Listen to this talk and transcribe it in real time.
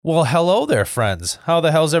Well, hello there, friends. How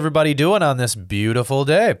the hell's everybody doing on this beautiful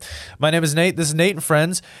day? My name is Nate. This is Nate and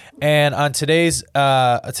Friends, and on today's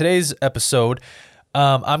episode,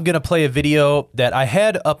 I'm gonna play a video that I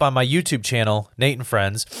had up on my YouTube channel, Nate and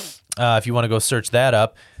Friends. If you want to go search that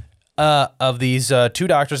up, of these two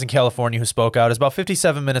doctors in California who spoke out. It's about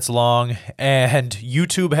 57 minutes long, and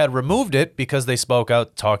YouTube had removed it because they spoke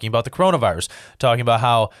out talking about the coronavirus, talking about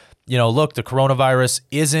how, look, the coronavirus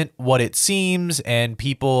isn't what it seems, and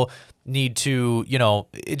people need to,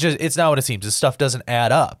 it's not what it seems. This stuff doesn't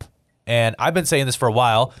add up. And I've been saying this for a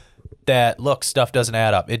while, that, look, stuff doesn't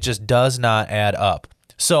add up. It just does not add up.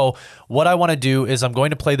 So what I want to do is I'm going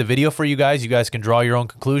to play the video for you guys. You guys can draw your own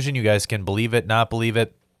conclusion. You guys can believe it, not believe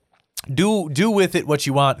it. Do with it what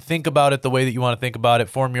you want. Think about it the way that you want to think about it.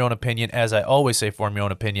 Form your own opinion. As I always say, form your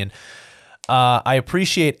own opinion. I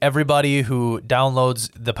appreciate everybody who downloads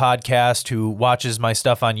the podcast, who watches my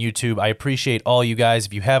stuff on YouTube. I appreciate all you guys.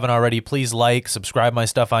 If you haven't already, please subscribe my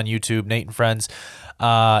stuff on YouTube, Nate and Friends,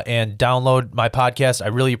 and download my podcast. I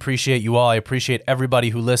really appreciate you all. I appreciate everybody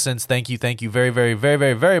who listens. Thank you very, very, very,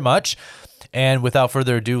 very, very much. And without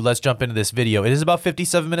further ado, let's jump into this video. It is about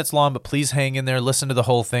 57 minutes long, but please hang in there, listen to the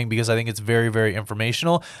whole thing, because I think it's very, very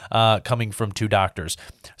informational, coming from two doctors.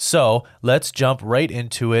 So let's jump right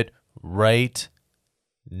into it right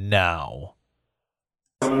now.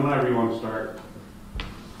 Whenever you want to start.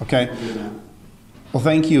 Okay. Well,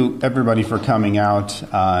 thank you, everybody, for coming out.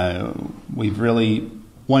 We've really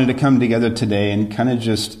wanted to come together today and kind of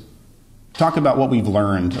just talk about what we've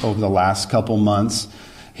learned over the last couple months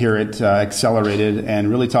here at Accelerated, and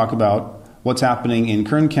really talk about what's happening in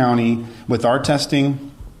Kern County with our testing,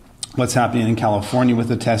 what's happening in California with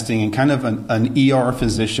the testing, and kind of an ER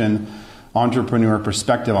physician entrepreneur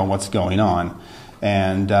perspective on what's going on,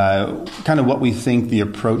 and kind of what we think the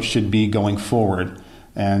approach should be going forward.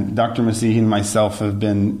 And Dr. Masihi and myself have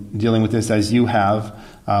been dealing with this as you have.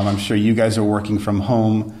 I'm sure you guys are working from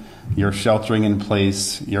home, you're sheltering in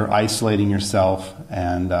place, you're isolating yourself,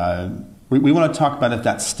 and we want to talk about if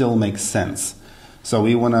that still makes sense. So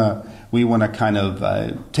we want to kind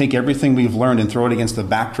of take everything we've learned and throw it against the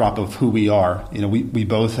backdrop of who we are. We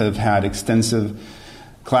both have had extensive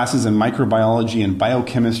classes in microbiology and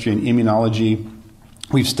biochemistry and immunology.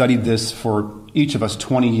 We've studied this for each of us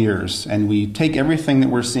 20 years, and we take everything that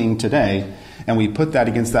we're seeing today and we put that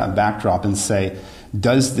against that backdrop and say,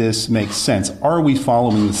 does this make sense? Are we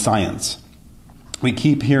following the science? We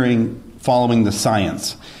keep hearing following the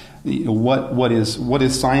science. What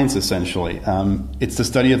is science essentially? It's the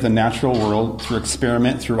study of the natural world through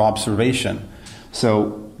experiment, through observation.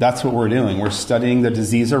 So that's what we're doing. We're studying the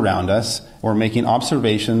disease around us. We're making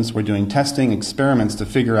observations. We're doing testing, experiments to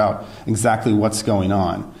figure out exactly what's going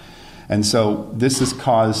on. And so this has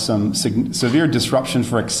caused some severe disruption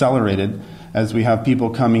for Accelerated, as we have people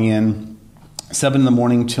coming in 7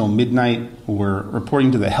 a.m. till midnight. We're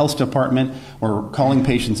reporting to the health department. We're calling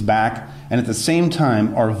patients back. And at the same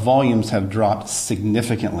time, our volumes have dropped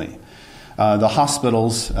significantly. The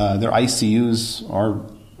hospitals, their ICUs are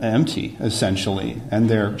empty, essentially. And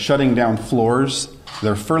they're shutting down floors.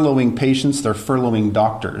 They're furloughing patients. They're furloughing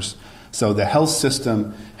doctors. So the health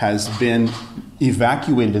system has been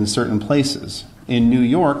evacuated in certain places. In New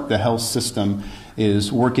York, the health system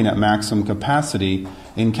is working at maximum capacity.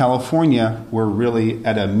 In California, we're really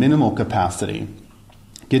at a minimal capacity,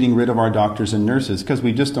 getting rid of our doctors and nurses because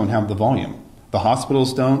we just don't have the volume. The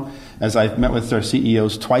hospitals don't, as I've met with their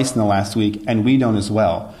CEOs twice in the last week, and we don't as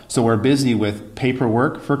well. So we're busy with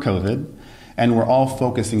paperwork for COVID, and we're all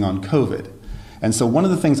focusing on COVID. And so one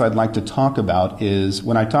of the things I'd like to talk about is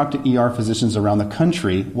when I talk to ER physicians around the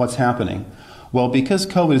country, what's happening? Well, because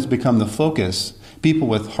COVID has become the focus, people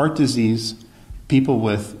with heart disease, people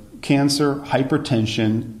with cancer,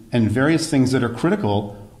 hypertension, and various things that are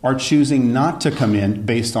critical are choosing not to come in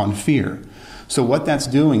based on fear. So what that's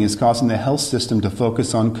doing is causing the health system to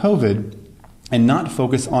focus on COVID and not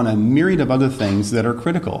focus on a myriad of other things that are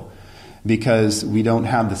critical, because we don't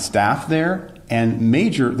have the staff there, and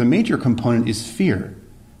the major component is fear.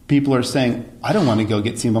 People are saying, I don't want to go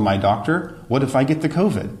get seen by my doctor. What if I get the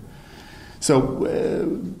COVID? So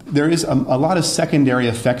there is a lot of secondary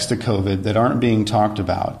effects to COVID that aren't being talked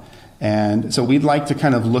about. And so we'd like to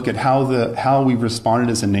kind of look at how we responded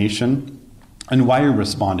as a nation and why we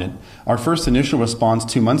responded. Our first initial response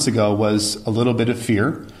 2 months ago was a little bit of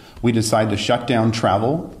fear. We decided to shut down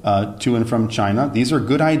travel to and from China. These are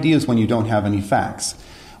good ideas when you don't have any facts.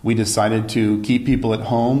 We decided to keep people at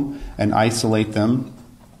home and isolate them.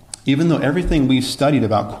 Even though everything we've studied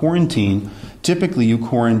about quarantine, typically you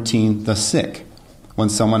quarantine the sick. When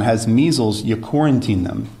someone has measles, you quarantine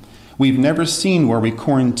them. We've never seen where we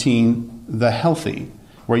quarantine the healthy,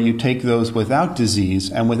 where you take those without disease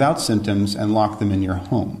and without symptoms and lock them in your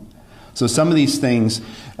home. So some of these things,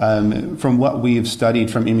 from what we've studied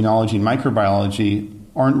from immunology and microbiology,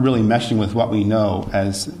 aren't really meshing with what we know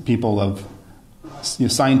as people of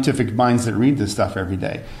scientific minds that read this stuff every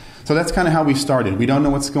day. So that's kind of how we started. We don't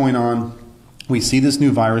know what's going on. We see this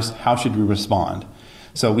new virus. How should we respond?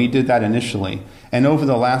 So we did that initially. And over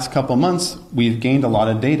the last couple months, we've gained a lot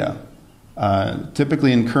of data.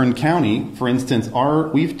 Typically in Kern County, for instance,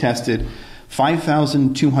 we've tested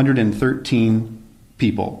 5,213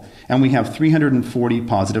 people, and we have 340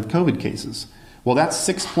 positive COVID cases. Well, that's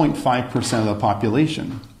 6.5% of the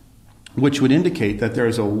population, which would indicate that there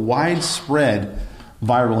is a widespread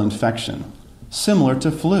viral infection, similar to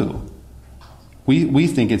flu. We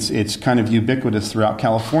think it's kind of ubiquitous throughout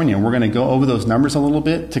California. We're going to go over those numbers a little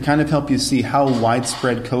bit to kind of help you see how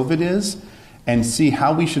widespread COVID is and see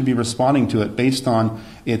how we should be responding to it based on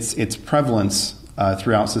its prevalence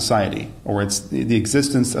throughout society, or it's the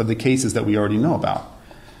existence of the cases that we already know about.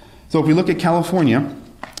 So if we look at California,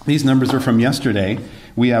 these numbers are from yesterday.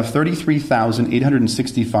 We have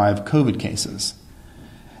 33,865 COVID cases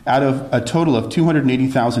out of a total of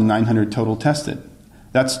 280,900 total tested.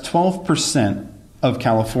 That's 12% of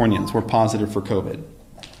Californians were positive for COVID.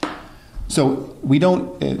 So we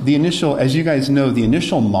don't, the initial, as you guys know, the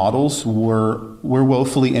initial models were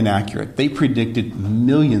woefully inaccurate. They predicted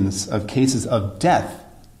millions of cases of death,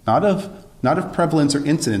 not of prevalence or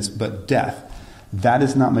incidence, but death. That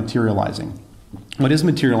is not materializing. What is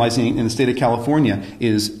materializing in the state of California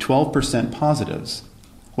is 12% positives.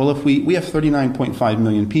 Well, if we have 39.5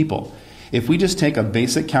 million people. If we just take a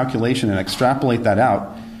basic calculation and extrapolate that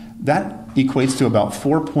out, that equates to about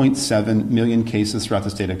 4.7 million cases throughout the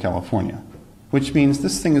state of California, which means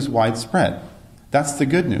this thing is widespread. That's the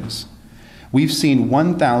good news. We've seen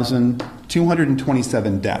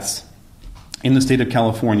 1,227 deaths in the state of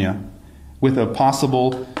California with a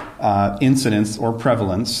possible incidence or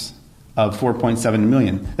prevalence of 4.7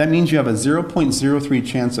 million. That means you have a 0.03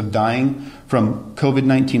 chance of dying from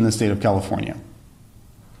COVID-19 in the state of California.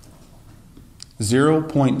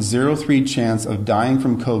 0.03 chance of dying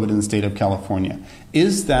from COVID in the state of California.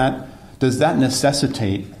 Does that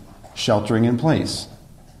necessitate sheltering in place?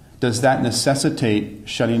 Does that necessitate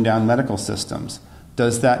shutting down medical systems?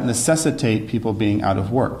 Does that necessitate people being out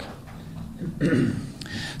of work?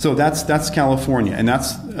 So that's California, and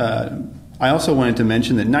that's. I also wanted to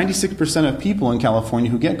mention that 96% of people in California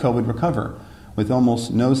who get COVID recover with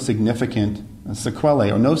almost no significant sequelae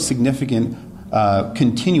or no significant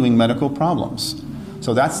continuing medical problems.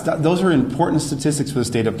 So those are important statistics for the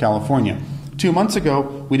state of California. 2 months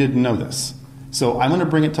ago, we didn't know this. So I'm going to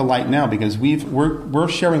bring it to light now because we're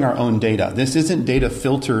sharing our own data. This isn't data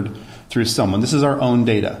filtered through someone. This is our own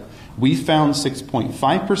data. We found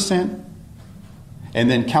 6.5%, and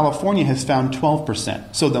then California has found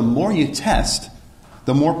 12%. So the more you test,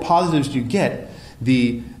 the more positives you get,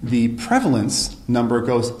 the prevalence number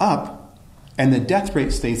goes up, and the death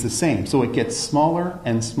rate stays the same. So it gets smaller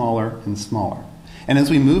and smaller and smaller. And as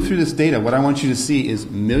we move through this data, what I want you to see is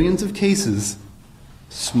millions of cases,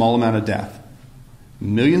 small amount of death.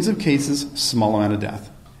 Millions of cases, small amount of death.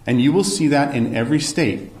 And you will see that in every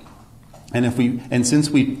state. And since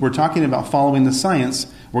we're talking about following the science,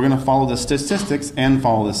 we're going to follow the statistics and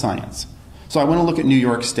follow the science. So I want to look at New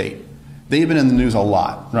York State. They've been in the news a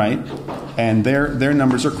lot, right? And their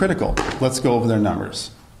numbers are critical. Let's go over their numbers.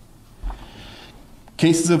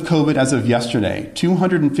 Cases of COVID as of yesterday,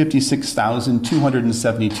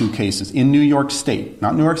 256,272 cases in New York State.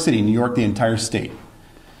 Not New York City, New York, the entire state.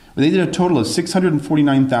 They did a total of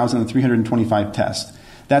 649,325 tests.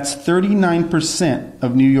 That's 39%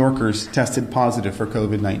 of New Yorkers tested positive for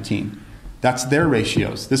COVID-19. That's their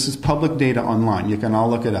ratios. This is public data online. You can all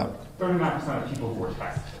look it up. 39% of people who were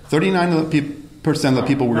tested. 39% of the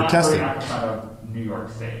people were tested. 39% of New York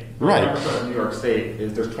State. Right. 39% of New York State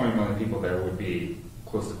is there's 20 million people there would be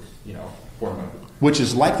close to 4 million. Which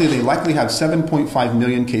is likely, they likely have 7.5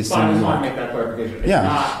 million cases So I in New just want York. to make that clarification. It's Yeah.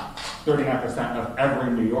 not 39% of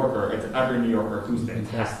every New Yorker, it's every New Yorker who's been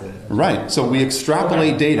tested. Right. So we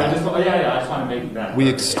extrapolate data. I just want to make that. We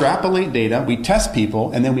extrapolate data, we test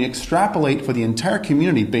people, and then we extrapolate for the entire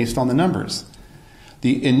community based on the numbers.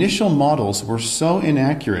 The initial models were so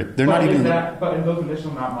inaccurate, they're not even... But in those initial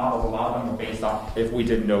models, a lot of them were based off if we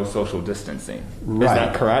did no social distancing. Right. Is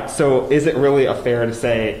that correct? So is it really fair to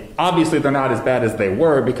say, obviously they're not as bad as they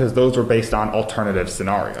were because those were based on alternative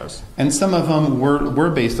scenarios? And some of them were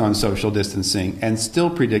based on social distancing and still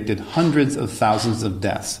predicted hundreds of thousands of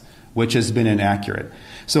deaths, which has been inaccurate.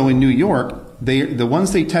 So in New York, the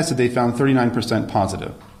ones they tested, they found 39%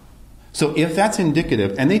 positive. So if that's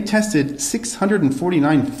indicative, and they tested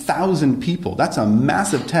 649,000 people, that's a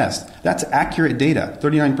massive test. That's accurate data,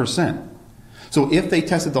 39%. So if they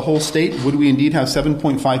tested the whole state, would we indeed have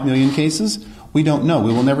 7.5 million cases? We don't know.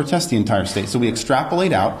 We will never test the entire state. So we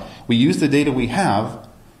extrapolate out. We use the data we have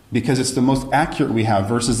because it's the most accurate we have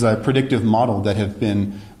versus a predictive model that have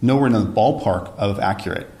been nowhere in the ballpark of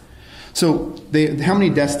accurate. So how many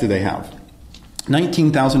deaths do they have?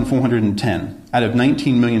 19,410 out of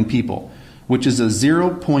 19 million people, which is a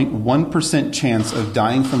 0.1% chance of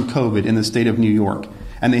dying from COVID in the state of New York.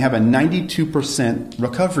 And they have a 92%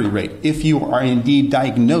 recovery rate. If you are indeed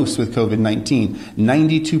diagnosed with COVID-19,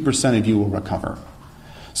 92% of you will recover.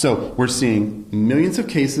 So we're seeing millions of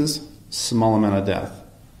cases, small amount of death.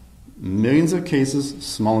 Millions of cases,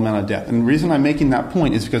 small amount of death. And the reason I'm making that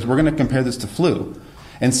point is because we're going to compare this to flu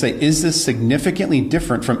and say, is this significantly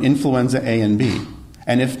different from influenza A and B?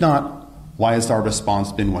 And if not, why has our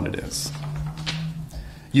response been what it is?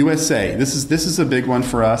 USA, this is a big one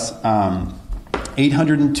for us.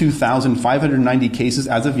 802,590 cases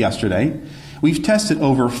as of yesterday. We've tested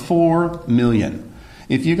over 4 million.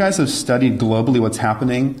 If you guys have studied globally what's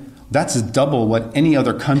happening, that's double what any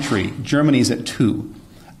other country. Germany's at 2.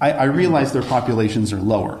 I realize their populations are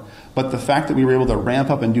lower, but the fact that we were able to ramp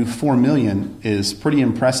up and do 4 million is pretty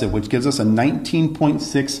impressive, which gives us a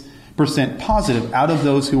 19.6% positive out of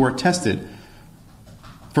those who were tested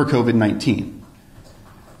for COVID-19.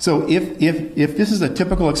 So if this is a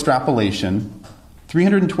typical extrapolation,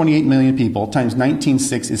 328 million people times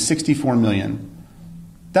 19.6 is 64 million.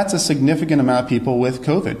 That's a significant amount of people with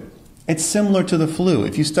COVID. It's similar to the flu.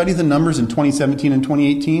 If you study the numbers in 2017 and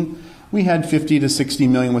 2018, we had 50 to 60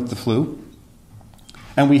 million with the flu.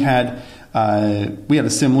 And we had a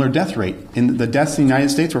similar death rate. The deaths in the United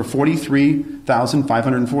States were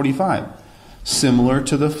 43,545. Similar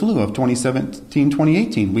to the flu of 2017,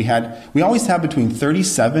 2018. We always have between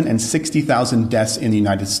 37 and 60,000 deaths in the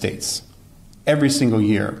United States every single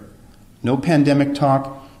year. No pandemic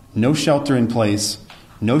talk, no shelter in place,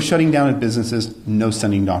 no shutting down of businesses, no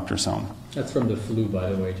sending doctors home. That's from the flu,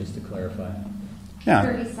 by the way, just to clarify. Yeah.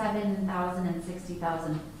 37,000 and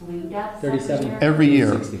 60,000 flu deaths 37 every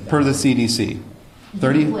year 60,000. per the CDC.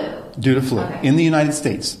 30 due to flu Okay. in the United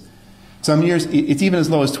States. Some years, it's even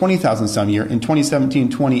as low as 20,000 some year. In 2017,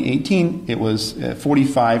 2018, it was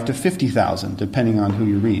 45 to 50,000, depending on who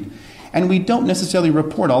you read. And we don't necessarily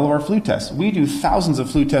report all of our flu tests. We do thousands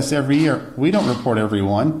of flu tests every year. We don't report every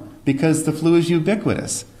one because the flu is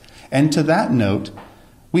ubiquitous. And to that note,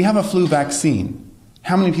 we have a flu vaccine.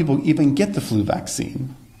 How many people even get the flu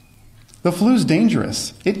vaccine? The flu is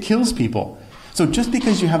dangerous. It kills people. So just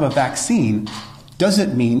because you have a vaccine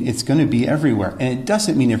doesn't mean it's going to be everywhere. And it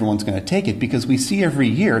doesn't mean everyone's going to take it, because we see every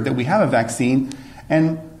year that we have a vaccine,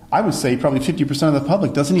 and I would say probably 50% of the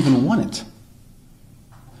public doesn't even want it.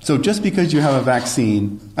 So just because you have a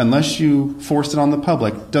vaccine, unless you force it on the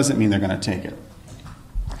public, doesn't mean they're going to take it.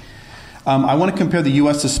 I want to compare the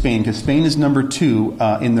U.S. to Spain, because Spain is number 2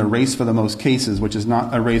 in the race for the most cases, which is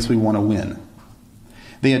not a race we want to win.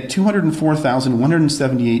 They had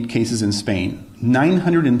 204,178 cases in Spain,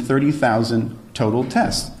 930,000 total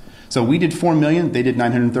tests. So we did 4 million, they did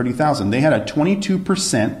 930,000. They had a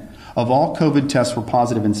 22% of all COVID tests were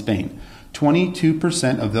positive in Spain.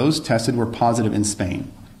 22% of those tested were positive in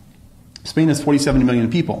Spain. Spain has 47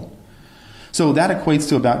 million people. So that equates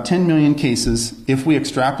to about 10 million cases. If we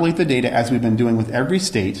extrapolate the data as we've been doing with every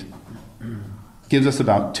state, gives us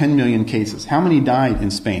about 10 million cases. How many died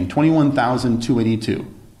in Spain? 21,282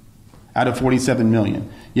 out of 47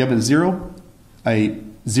 million. You have a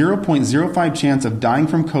 0.05 chance of dying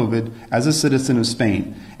from COVID as a citizen of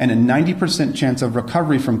Spain, and a 90% chance of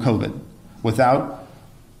recovery from COVID without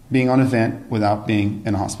being on a vent, without being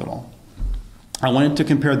in a hospital. I wanted to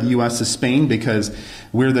compare the U.S. to Spain because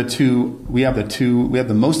we have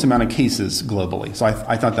the most amount of cases globally. So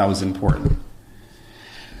I thought that was important.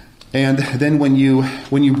 And then when you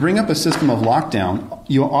bring up a system of lockdown,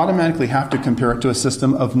 you automatically have to compare it to a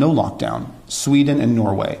system of no lockdown. Sweden and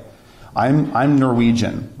Norway. I'm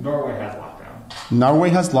Norwegian. Norway has lockdown. Norway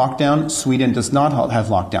has lockdown. Sweden does not have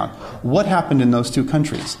lockdown. What happened in those two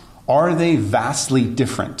countries? Are they vastly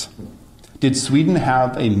different? Did Sweden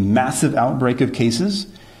have a massive outbreak of cases?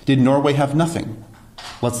 Did Norway have nothing?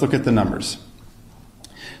 Let's look at the numbers.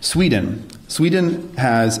 Sweden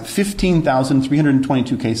has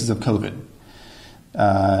 15,322 cases of COVID.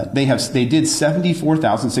 They did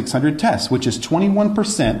 74,600 tests, which is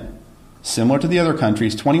 21%, similar to the other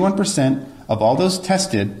countries. 21% of all those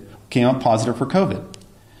tested came up positive for COVID.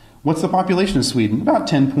 What's the population of Sweden? About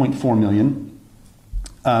 10.4 million.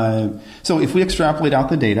 So if we extrapolate out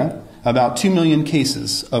the data, about 2 million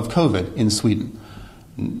cases of COVID in Sweden.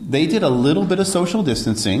 They did a little bit of social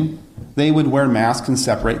distancing. They would wear masks and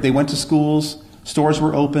separate. They went to schools, stores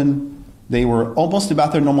were open. They were almost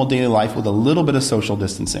about their normal daily life with a little bit of social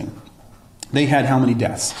distancing. They had how many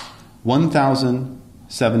deaths?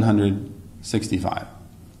 1,765.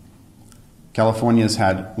 California's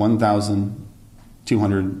had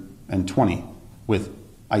 1,220 with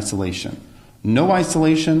isolation. No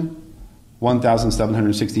isolation,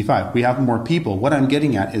 1,765. We have more people. What I'm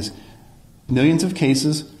getting at is millions of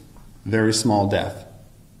cases, very small death.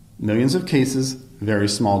 Millions of cases, very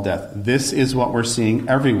small death. This is what we're seeing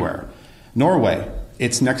everywhere. Norway,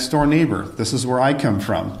 its next door neighbor. This is where I come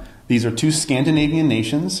from. These are two Scandinavian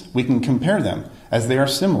nations. We can compare them as they are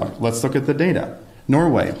similar. Let's look at the data.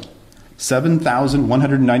 Norway,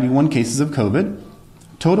 7,191 cases of COVID.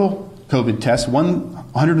 Total COVID tests,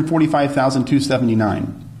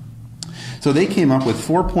 145,279. So they came up with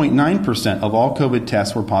 4.9% of all COVID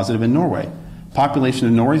tests were positive in Norway. Population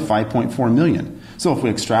of Norway, 5.4 million. So if we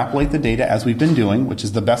extrapolate the data as we've been doing, which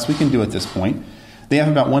is the best we can do at this point, they have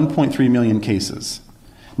about 1.3 million cases.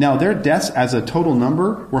 Now their deaths as a total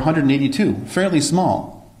number were 182, fairly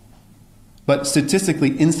small, but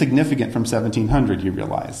statistically insignificant from 1,700, you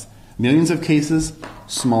realize. Millions of cases,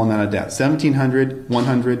 small amount of deaths. 1,700,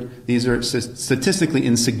 100, these are statistically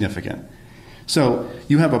insignificant. So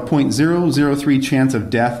you have a 0.003 chance of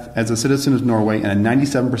death as a citizen of Norway and a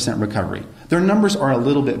 97% recovery. Their numbers are a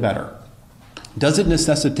little bit better. Does it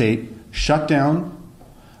necessitate shutdown,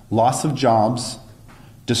 loss of jobs,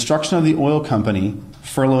 destruction of the oil company,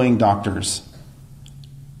 furloughing doctors?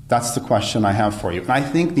 That's the question I have for you. And I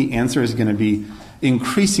think the answer is going to be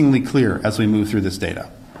increasingly clear as we move through this data.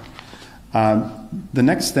 The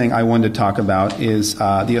next thing I wanted to talk about is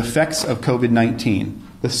the effects of COVID-19,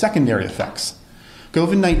 the secondary effects.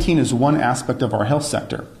 COVID-19 is one aspect of our health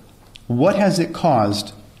sector. What has it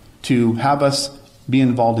caused to have us be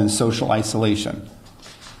involved in social isolation?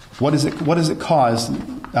 What has it caused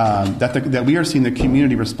that we are seeing the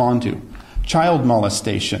community respond to? Child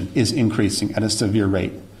molestation is increasing at a severe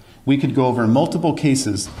rate. We could go over multiple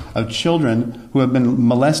cases of children who have been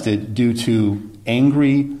molested due to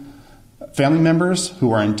angry family members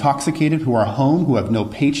who are intoxicated, who are home, who have no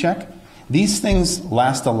paycheck. These things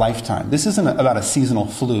last a lifetime. This isn't about a seasonal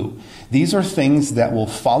flu. These are things that will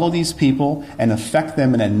follow these people and affect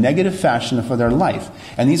them in a negative fashion for their life.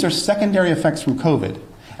 And these are secondary effects from COVID.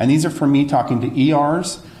 And these are from me talking to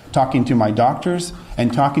ERs, talking to my doctors,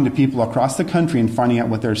 and talking to people across the country and finding out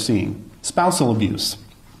what they're seeing. Spousal abuse.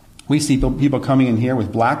 We see people coming in here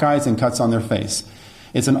with black eyes and cuts on their face.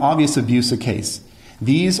 It's an obvious abuse case.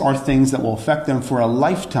 These are things that will affect them for a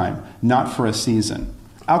lifetime, not for a season.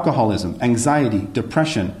 Alcoholism, anxiety,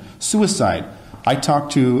 depression, suicide. I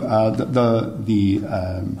talked to Donnie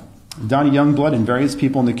Youngblood and various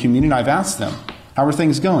people in the community, and I've asked them, how are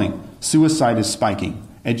things going? Suicide is spiking.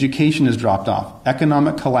 Education has dropped off.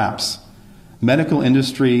 Economic collapse. Medical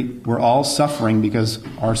industry, we're all suffering because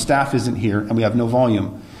our staff isn't here and we have no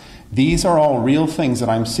volume. These are all real things that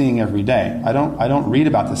I'm seeing every day. I don't read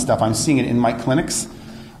about this stuff. I'm seeing it in my clinics.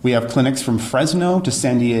 We have clinics from Fresno to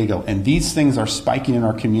San Diego, and these things are spiking in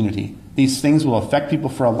our community. These things will affect people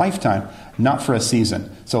for a lifetime, not for a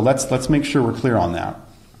season. So let's make sure we're clear on that.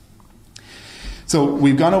 So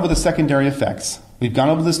we've gone over the secondary effects. We've gone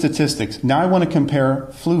over the statistics. Now I want to compare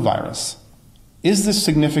flu virus. Is this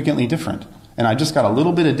significantly different? And I just got a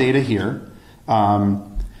little bit of data here.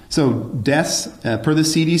 So deaths, per the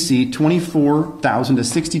CDC, 24,000 to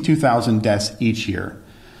 62,000 deaths each year.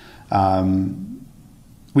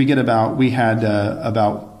 We had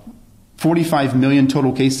about 45 million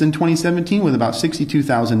total cases in 2017 with about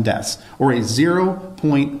 62,000 deaths, or a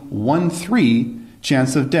 0.13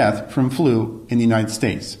 chance of death from flu in the United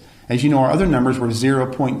States. As you know, our other numbers were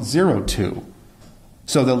 0.02.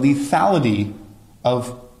 So the lethality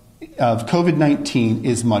of COVID-19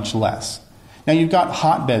 is much less. Now you've got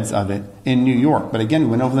hotbeds of it in New York, but again, we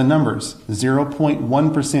went over the numbers,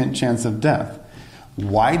 0.1% chance of death.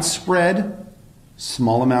 Widespread,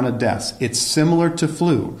 small amount of deaths. It's similar to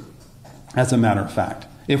flu, as a matter of fact.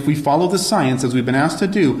 If we follow the science, as we've been asked to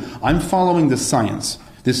do, I'm following the science.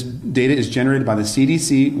 This data is generated by the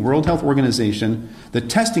CDC, World Health Organization. The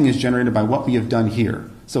testing is generated by what we have done here.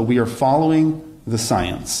 So we are following the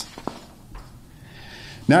science.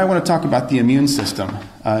 Now I want to talk about the immune system.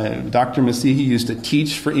 Dr. Masihi used to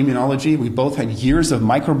teach for immunology. We both had years of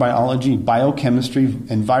microbiology, biochemistry,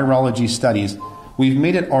 and virology studies. We've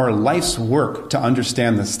made it our life's work to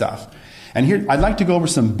understand this stuff. And here, I'd like to go over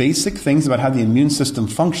some basic things about how the immune system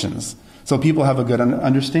functions so people have a good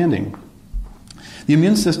understanding. The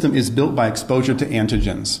immune system is built by exposure to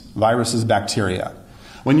antigens, viruses, bacteria.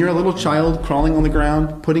 When you're a little child crawling on the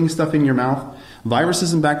ground, putting stuff in your mouth,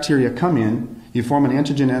 viruses and bacteria come in, you form an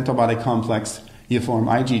antigen-antibody complex, you form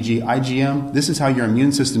IgG, IgM. This is how your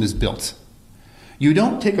immune system is built. You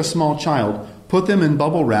don't take a small child, put them in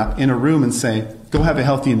bubble wrap in a room and say, go have a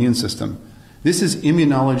healthy immune system. This is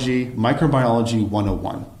immunology, microbiology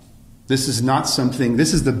 101. This is not something,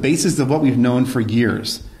 this is the basis of what we've known for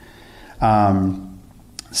years. What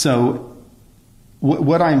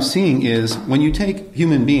I'm seeing is when you take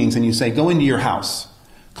human beings and you say, go into your house,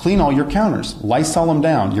 clean all your counters, Lysol them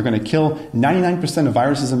down, you're going to kill 99% of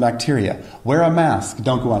viruses and bacteria, wear a mask,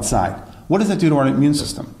 don't go outside. What does that do to our immune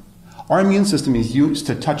system? Our immune system is used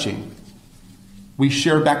to touching. We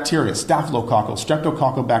share bacteria, staphylococcal,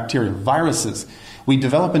 streptococcal bacteria, viruses. We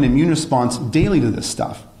develop an immune response daily to this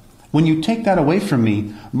stuff. When you take that away from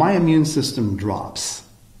me, my immune system drops.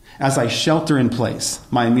 As I shelter in place,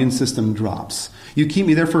 my immune system drops. You keep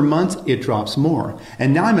me there for months, it drops more.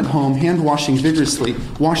 And now I'm at home, hand washing vigorously,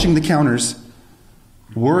 washing the counters,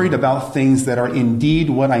 worried about things that are indeed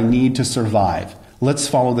what I need to survive. Let's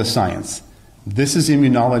follow the science. This is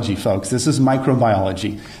immunology, folks. This is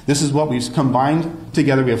microbiology. This is what we've combined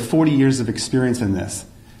together. We have 40 years of experience in this.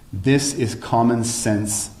 This is common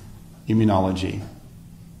sense immunology.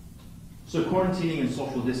 So quarantining and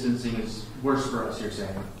social distancing is worse for us, you're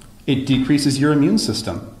saying? It decreases your immune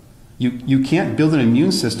system. You can't build an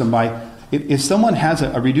immune system by... If someone has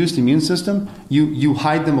a reduced immune system, you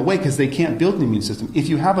hide them away because they can't build an immune system. If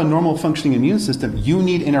you have a normal functioning immune system, you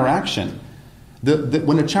need interaction.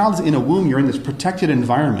 When a child's in a womb, you're in this protected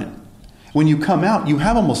environment. When you come out, you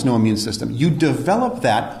have almost no immune system. You develop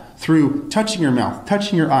that through touching your mouth,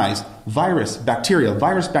 touching your eyes, virus, bacteria,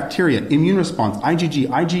 immune response, IgG,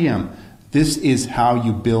 IgM. This is how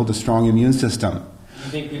you build a strong immune system. Do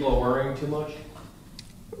you think people are worrying too much?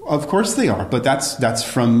 Of course they are, but that's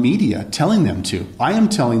from media telling them to. I am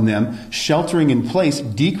telling them sheltering in place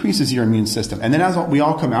decreases your immune system. And then as we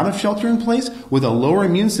all come out of shelter in place with a lower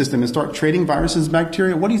immune system and start trading viruses and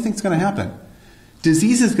bacteria, what do you think is going to happen?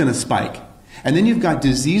 Disease is going to spike. And then you've got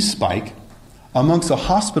disease spike amongst a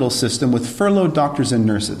hospital system with furloughed doctors and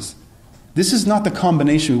nurses. This is not the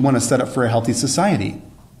combination we want to set up for a healthy society.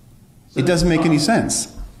 It doesn't make any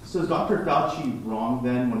sense. So is Dr. Fauci wrong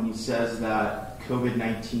then when he says that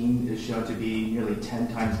COVID-19 is shown to be nearly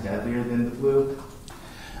 10 times deadlier than the flu?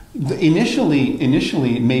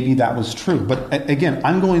 Initially, maybe that was true. But again,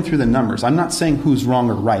 I'm going through the numbers. I'm not saying who's wrong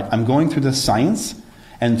or right. I'm going through the science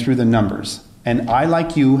and through the numbers. And I,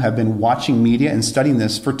 like you, have been watching media and studying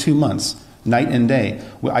this for 2 months, night and day.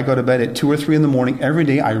 I go to bed at 2 or 3 in the morning. Every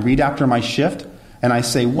day I read after my shift and I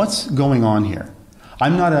say, what's going on here?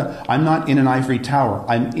 I'm not in an ivory tower.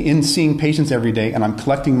 I'm in seeing patients every day and I'm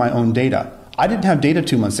collecting my own data. I didn't have data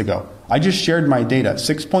 2 months ago. I just shared my data.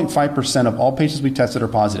 6.5% of all patients we tested are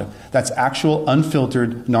positive. That's actual,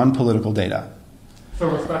 unfiltered, non-political data. So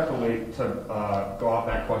respectfully, to go off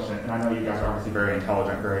that question, and I know you guys are obviously very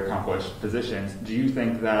intelligent, very accomplished physicians, do you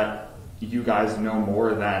think that you guys know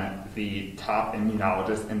more than the top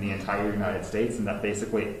immunologists in the entire United States, and that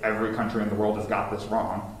basically every country in the world has got this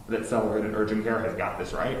wrong, that Celebrated Urgent Care has got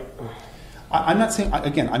this right? I'm not saying,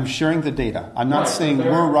 again, I'm sharing the data. I'm not saying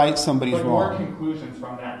we're right, somebody's but wrong. But your conclusions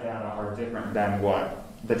from that data are different than what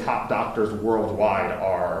the top doctors worldwide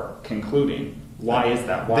are concluding. Why is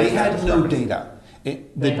that? Why they is that had no data.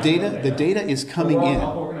 The data is coming in. The World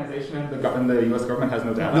Health Organization and the U.S. government has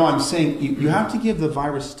no data? No, I'm saying you have to give the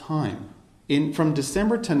virus time. From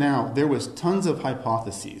December to now, there was tons of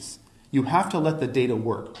hypotheses. You have to let the data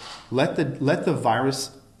work. Let the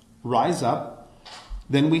virus rise up.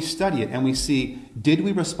 Then we study it and we see, did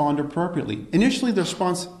we respond appropriately? Initially, the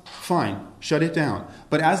response, fine, shut it down.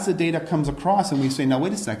 But as the data comes across and we say, now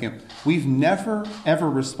wait a second, we've never, ever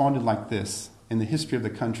responded like this in the history of the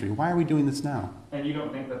country. Why are we doing this now? And you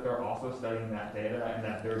don't think that they're also studying that data and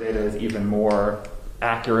that their data is even more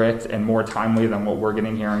accurate and more timely than what we're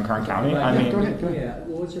getting here in Kern County? Right. I mean, Go ahead. Yeah.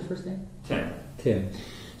 What's your first name? Tim.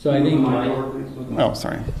 So I think Oh,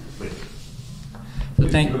 sorry. Please. So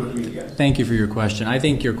thank you for your question. I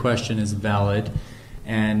think your question is valid,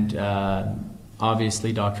 and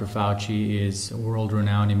obviously Dr. Fauci is a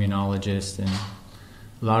world-renowned immunologist, and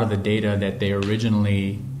a lot of the data that they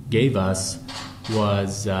originally gave us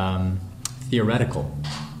was theoretical,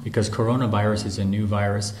 because coronavirus is a new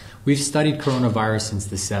virus. We've studied coronavirus since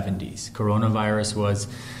the 70s. Coronavirus was...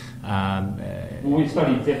 Well, we've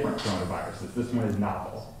studied different coronaviruses. This one is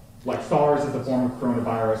novel. like SARS is a form of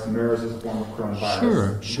coronavirus, MERS is a form of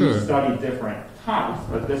coronavirus. Sure. We study different types,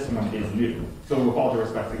 but this one is new. So with all due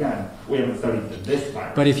respect, again, we haven't studied this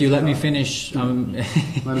virus. But if you let me finish, Let me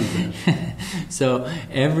finish. so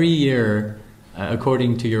every year,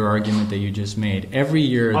 according to your argument that you just made, every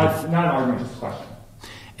year, Not an argument, just a question.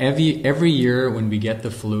 every year when we get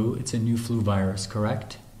the flu, it's a new flu virus,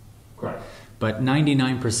 correct? Correct. But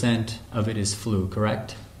 99% of it is flu,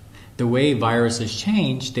 correct? The way viruses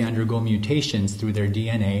change, they undergo mutations through their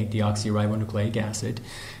DNA, deoxyribonucleic acid.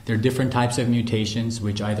 There are different types of mutations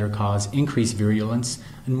which either cause increased virulence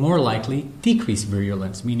and more likely decreased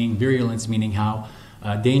virulence, meaning how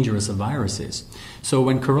dangerous a virus is. So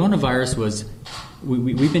when coronavirus was,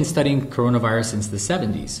 we've been studying coronavirus since the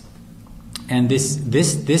 70s. And this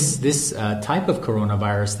type of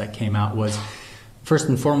coronavirus that came out was first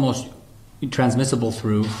and foremost transmissible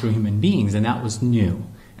through human beings, and that was new.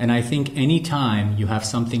 And I think any time you have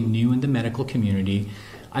something new in the medical community,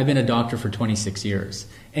 I've been a doctor for 26 years.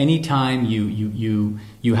 Anytime you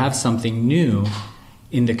have something new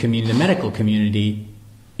in the community, the medical community,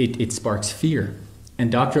 it sparks fear.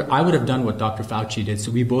 And I would have done what Dr. Fauci did,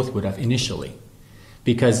 so we both would have initially.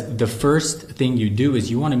 Because the first thing you do is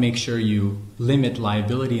you want to make sure you limit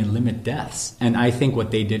liability and limit deaths. And I think what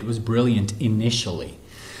they did was brilliant initially.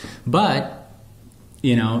 But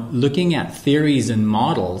looking at theories and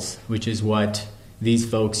models, which is what these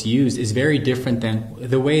folks use, is very different than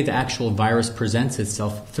the way the actual virus presents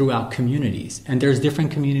itself throughout communities. And there's different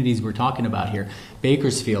communities we're talking about here.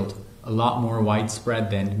 Bakersfield, a lot more widespread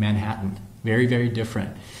than Manhattan. Very, very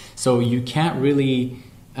different. So you can't really...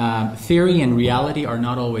 theory and reality are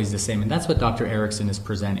not always the same. And that's what Dr. Erickson is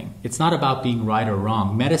presenting. It's not about being right or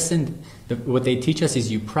wrong. Medicine, what they teach us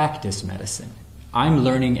is you practice medicine. I'm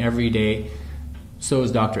learning every day. So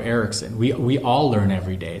is Dr. Erickson. We all learn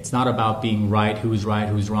every day. It's not about being right, who's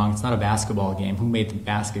wrong. It's not a basketball game, who made the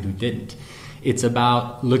basket, who didn't. It's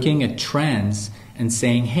about looking at trends and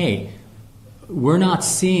saying, hey, we're not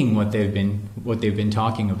seeing what they've been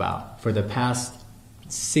talking about. For the past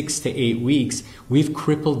 6 to 8 weeks, we've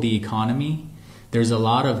crippled the economy. There's a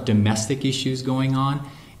lot of domestic issues going on.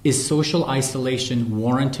 Is social isolation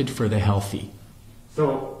warranted for the healthy?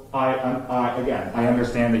 So I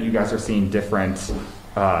understand that you guys are seeing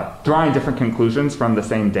drawing different conclusions from the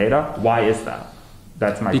same data. Why is that?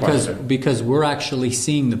 That's my question. Because we're actually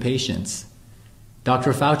seeing the patients.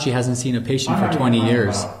 Dr. Fauci hasn't seen a patient for 20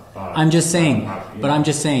 years. I'm just saying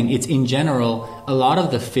it's in general, a lot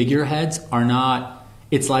of the figureheads are not,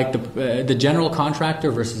 it's like the general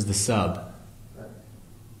contractor versus the sub.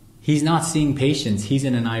 He's not seeing patients, he's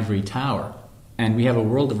in an ivory tower. And we have a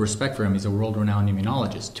world of respect for him. He's a world-renowned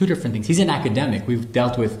immunologist. Two different things. He's an academic. We've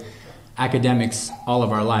dealt with academics all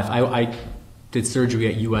of our life. I did surgery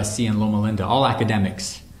at USC and Loma Linda, all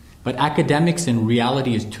academics. But academics and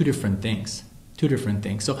reality is two different things. Two different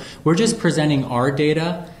things. So we're just presenting our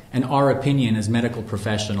data and our opinion as medical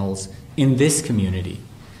professionals in this community.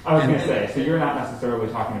 I was going to say, so you're not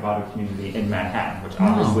necessarily talking about a community in Manhattan, which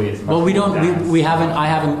obviously is much well, we more don't. dense. We haven't. I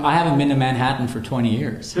haven't been to Manhattan for 20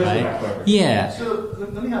 years, Just right? for that clarification. Yeah. So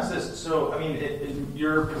let me ask this. So I mean, in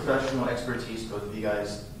your professional expertise, both of you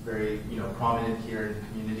guys, very prominent here in the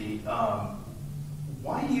community.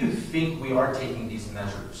 Why do you think we are taking these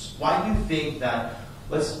measures? Why do you think that?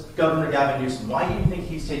 Governor Gavin Newsom. Why do you think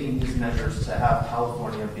he's taking these measures to have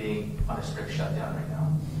California being on a strict shutdown right now?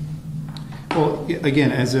 Well,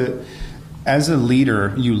 again, as a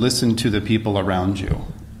leader, you listen to the people around you,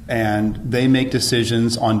 and they make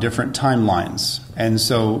decisions on different timelines. And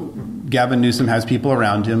so Gavin Newsom has people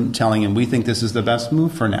around him telling him, we think this is the best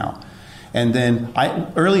move for now. And then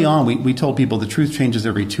early on, we told people the truth changes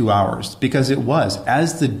every 2 hours, because it was.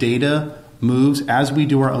 As the data moves, as we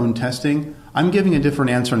do our own testing, I'm giving a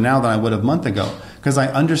different answer now than I would a month ago, because I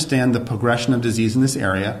understand the progression of disease in this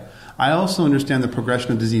area. I also understand the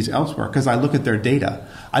progression of disease elsewhere because I look at their data.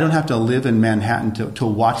 I don't have to live in Manhattan to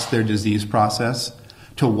watch their disease process,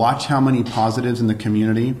 to watch how many positives in the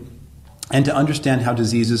community, and to understand how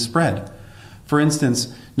diseases spread. For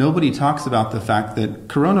instance, nobody talks about the fact that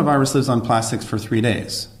coronavirus lives on plastics for 3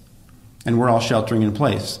 days, and we're all sheltering in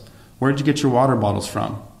place. Where'd you get your water bottles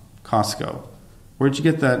from? Costco. Where'd you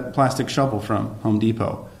get that plastic shovel from? Home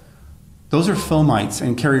Depot. Those are fomites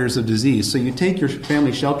and carriers of disease. So you take your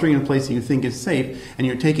family sheltering in a place that you think is safe, and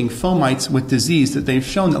you're taking fomites with disease that they've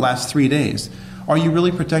shown that lasts 3 days. Are you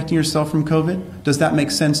really protecting yourself from COVID? Does that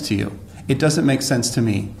make sense to you? It doesn't make sense to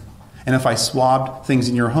me. And if I swabbed things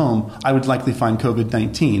in your home, I would likely find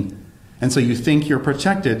COVID-19. And so you think you're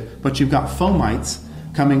protected, but you've got fomites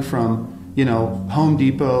coming from, Home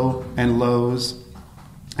Depot and Lowe's.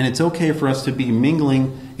 And it's okay for us to be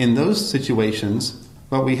mingling in those situations,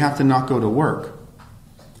 but we have to not go to work.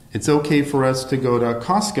 It's okay for us to go to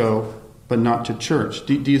Costco, but not to church.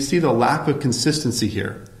 Do you see the lack of consistency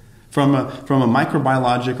here? From a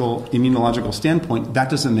microbiological, immunological standpoint, that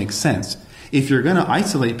doesn't make sense. If you're going to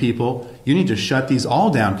isolate people, you need to shut these all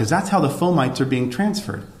down, because that's how the fomites are being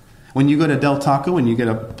transferred. When you go to Del Taco and you get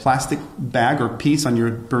a plastic bag or piece on your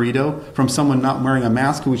burrito from someone not wearing a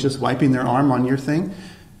mask who was just wiping their arm on your thing,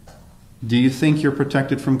 do you think you're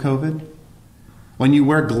protected from COVID? When you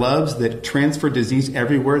wear gloves that transfer disease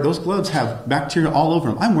everywhere, those gloves have bacteria all over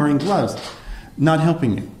them. I'm wearing gloves. Not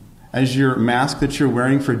helping you. As your mask that you're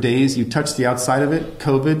wearing for days, you touch the outside of it,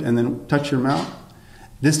 COVID, and then touch your mouth.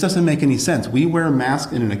 This doesn't make any sense. We wear a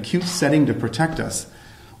mask in an acute setting to protect us.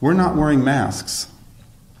 We're not wearing masks.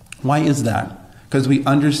 Why is that? Because we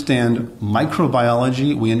understand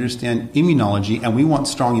microbiology, we understand immunology, and we want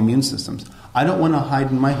strong immune systems. I don't want to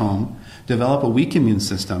hide in my home, develop a weak immune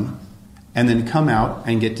system, and then come out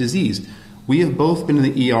and get disease. We have both been in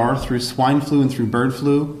the ER through swine flu and through bird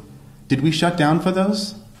flu. Did we shut down for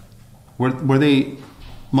those? Were they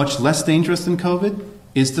much less dangerous than COVID?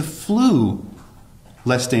 Is the flu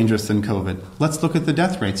less dangerous than COVID? Let's look at the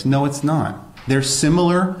death rates. No, it's not. They're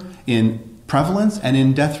similar in prevalence and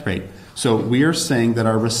in death rate. So we are saying that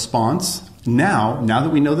our response now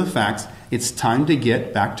that we know the facts, it's time to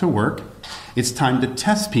get back to work. It's time to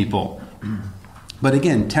test people. But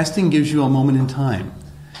again, testing gives you a moment in time.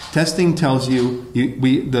 Testing tells you,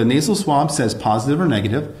 the nasal swab says positive or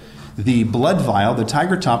negative. The blood vial, the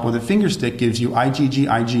tiger top or the finger stick gives you IgG,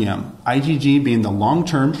 IgM. IgG being the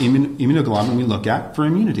long-term immunoglobulin we look at for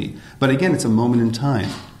immunity. But again, it's a moment in time.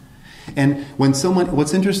 And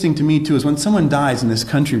what's interesting to me too is when someone dies in this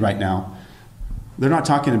country right now, they're not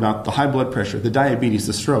talking about the high blood pressure, the diabetes,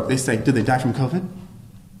 the stroke. They say, did they die from COVID?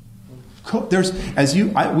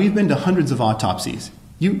 We've been to hundreds of autopsies.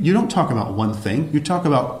 You don't talk about one thing. You talk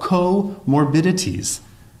about comorbidities.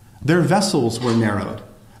 Their vessels were narrowed.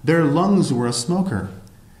 Their lungs were a smoker.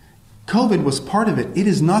 COVID was part of it. It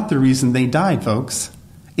is not the reason they died, folks.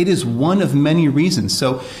 It is one of many reasons.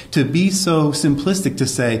 So to be so simplistic to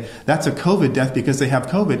say that's a COVID death because they have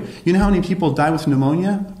COVID, you know how many people die with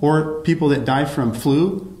pneumonia or people that die from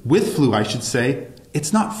flu? With flu, I should say.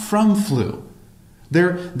 It's not from flu.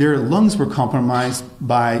 Their lungs were compromised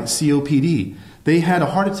by COPD. They had a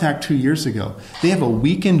heart attack 2 years ago. They have a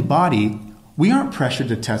weakened body. We aren't pressured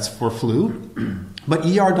to test for flu. But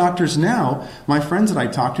ER doctors now, my friends that I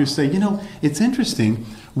talk to say, it's interesting.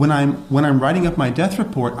 When I'm writing up my death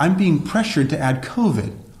report, I'm being pressured to add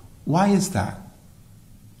COVID. Why is that?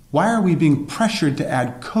 Why are we being pressured to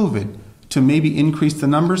add COVID to maybe increase the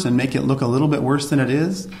numbers and make it look a little bit worse than it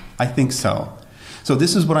is? I think so. So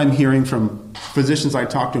this is what I'm hearing from physicians I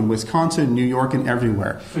talk to in Wisconsin, New York, and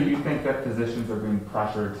everywhere. So you think that physicians are being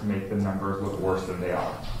pressured to make the numbers look worse than they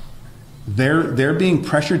are? They're being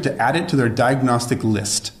pressured to add it to their diagnostic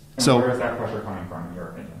list. And so where is that pressure coming from, in your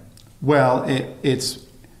opinion? Well, it's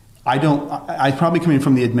probably coming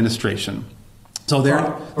from the administration. So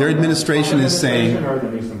their administration is saying, or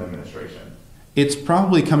the Newsom administration? It's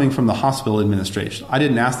probably coming from the hospital administration. I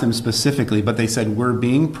didn't ask them specifically, but they said we're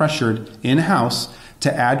being pressured in-house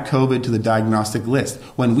to add COVID to the diagnostic list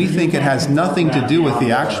when we think it has nothing to do with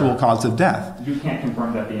the actual cause of death. You can't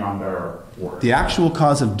confirm that beyond their word. The actual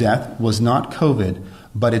cause of death was not COVID,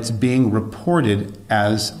 but it's being reported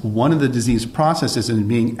as one of the disease processes and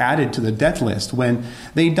being added to the death list. When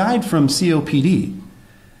they died from COPD,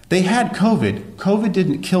 they had COVID. COVID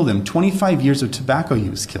didn't kill them. 25 years of tobacco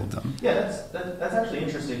use killed them. Yeah, that's actually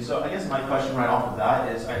interesting. So I guess my question right off of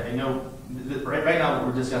that is, I know that right now what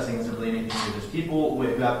we're discussing isn't really anything new. There's people who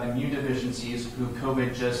have immune deficiencies who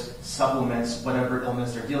COVID just supplements whatever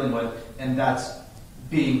illness they're dealing with, and that's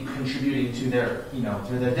contributing to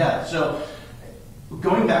their death. So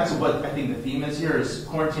going back to what I think the theme is here is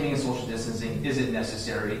quarantining and social distancing. Is it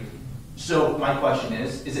necessary? So my question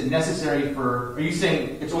is it necessary are you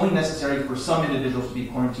saying it's only necessary for some individuals to be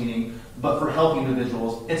quarantining, but for healthy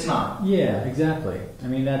individuals, it's not? Yeah, exactly. I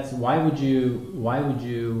mean, that's why would you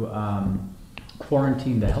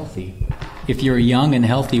quarantine the healthy? If you're young and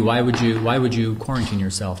healthy, why would you quarantine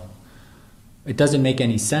yourself? It doesn't make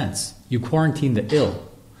any sense. You quarantine the ill,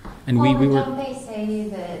 and we were. Don't they say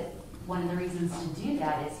that one of the reasons to do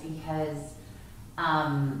that is because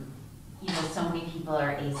so many people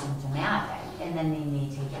are asymptomatic, and then they may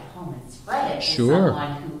take it home and spread it to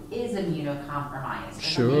someone who is immunocompromised.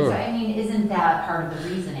 Sure. I mean, isn't that part of the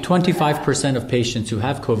reasoning? 25% of patients who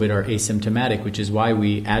have COVID are asymptomatic, which is why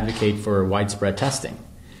we advocate for widespread testing.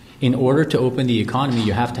 In order to open the economy,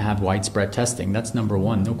 you have to have widespread testing. That's number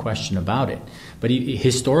one, no question about it. But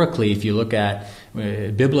historically, if you look at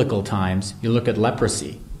biblical times, you look at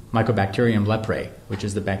leprosy, Mycobacterium leprae, which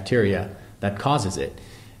is the bacteria that causes it.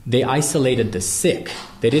 They isolated the sick.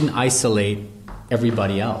 They didn't isolate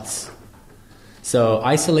everybody else. So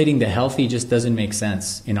isolating the healthy just doesn't make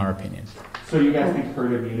sense, in our opinion. So you guys think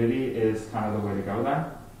herd immunity is kind of the way to go then?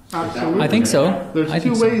 Absolutely. I think so. There's I two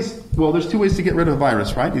think so. ways. Well, there's two ways to get rid of a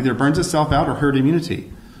virus, right? Either it burns itself out or herd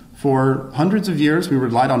immunity. For hundreds of years, we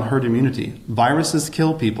relied on herd immunity. Viruses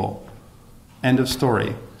kill people. End of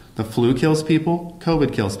story. The flu kills people.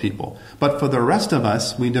 COVID kills people. But for the rest of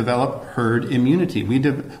us, we develop herd immunity. We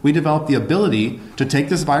develop the ability to take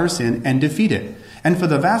this virus in and defeat it. And for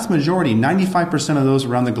the vast majority, 95% of those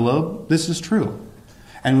around the globe, this is true.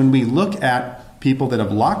 And when we look at people that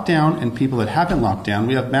have locked down and people that haven't locked down,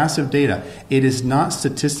 we have massive data. It is not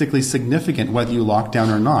statistically significant whether you lock down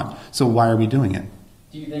or not. So why are we doing it?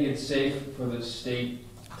 Do you think it's safe for the state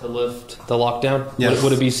to lift the lockdown? Yes.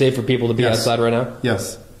 Would it be safe for people to be Yes. outside right now?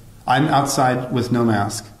 Yes. I'm outside with no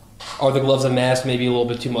mask. Are the gloves and mask maybe a little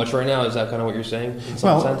bit too much right now? Is that kind of what you're saying in some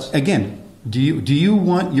Well, sense? again, do you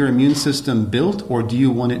want your immune system built or do you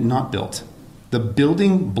want it not built? The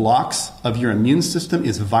building blocks of your immune system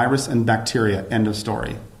is virus and bacteria. End of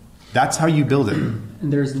story. That's how you build it.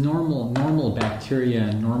 And there's normal bacteria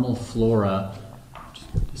and normal flora.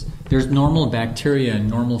 There's normal bacteria and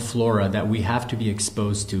normal flora that we have to be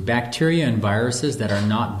exposed to. Bacteria and viruses that are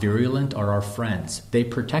not virulent are our friends. They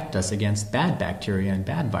protect us against bad bacteria and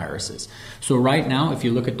bad viruses. So right now, if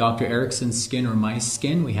you look at Dr. Erickson's skin or my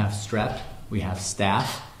skin, we have strep, we have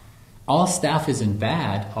staph. All staph isn't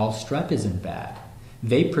bad, all strep isn't bad.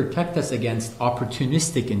 They protect us against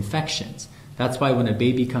opportunistic infections. That's why when a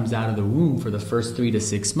baby comes out of the womb for the first 3 to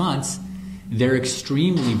 6 months, they're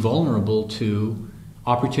extremely vulnerable to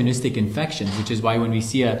opportunistic infections, which is why when we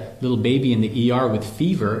see a little baby in the ER with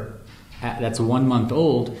fever that's 1 month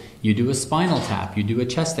old, you do a spinal tap, you do a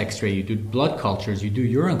chest x-ray, you do blood cultures, you do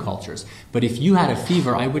urine cultures. But if you had a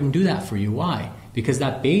fever, I wouldn't do that for you. Why? Because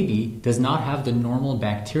that baby does not have the normal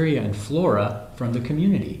bacteria and flora from the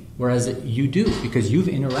community, whereas you do, because you've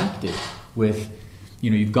interacted with,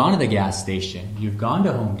 you've gone to the gas station, you've gone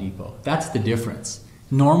to Home Depot. That's the difference.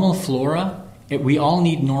 Normal flora, we all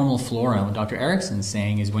need normal flora. And what Dr. Erickson's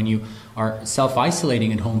saying is when you are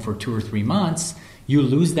self-isolating at home for 2 or 3 months, you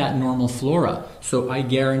lose that normal flora. So I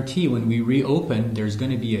guarantee when we reopen, there's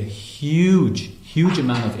going to be a huge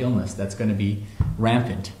amount of illness that's going to be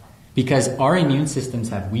rampant because our immune systems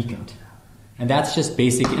have weakened. And that's just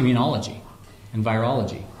basic immunology and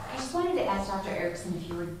virology. I just wanted to ask Dr. Erickson if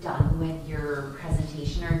you were done with your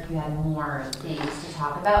presentation or if you had more things to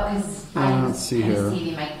talk about, because I'm let's see kind here. of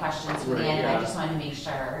saving my questions for the end, and I just wanted to make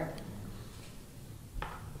sure.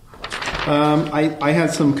 I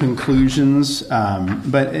had some conclusions,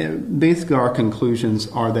 but basically our conclusions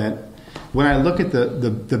are that when I look at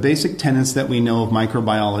the basic tenets that we know of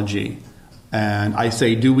microbiology, and I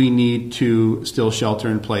say, do we need to still shelter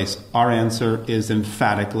in place? Our answer is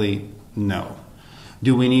emphatically no.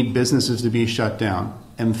 Do we need businesses to be shut down?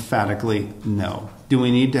 Emphatically no. Do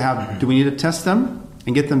we need to test them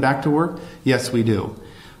and get them back to work? Yes, we do.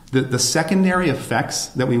 The secondary effects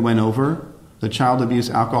that we went over, the child abuse,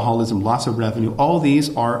 alcoholism, loss of revenue, all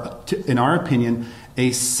these are, in our opinion,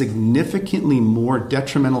 a significantly more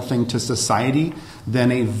detrimental thing to society than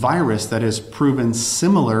a virus that is proven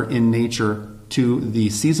similar in nature to the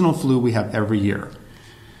seasonal flu we have every year.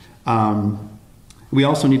 We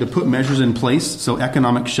also need to put measures in place so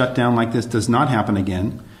economic shutdown like this does not happen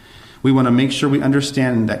again. We want to make sure we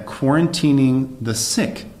understand that quarantining the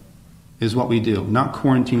sick is what we do, not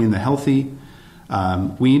quarantining the healthy.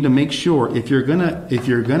 We need to make sure if you're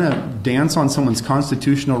gonna dance on someone's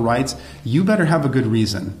constitutional rights, you better have a good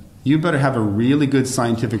reason. You better have a really good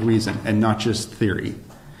scientific reason and not just theory.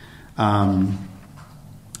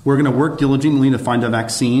 We're going to work diligently to find a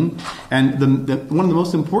vaccine. And one of the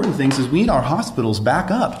most important things is we need our hospitals back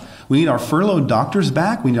up. We need our furloughed doctors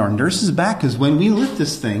back. We need our nurses back, because when we lift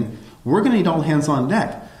this thing, we're going to need all hands on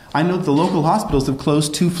deck. I know that the local hospitals have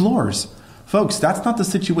closed 2 floors. Folks, that's not the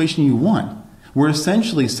situation you want. We're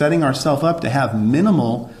essentially setting ourselves up to have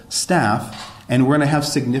minimal staff, and we're going to have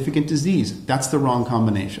significant disease. That's the wrong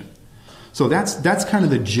combination. So that's kind of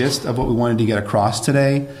the gist of what we wanted to get across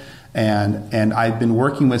today. And I've been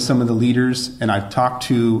working with some of the leaders, and I've talked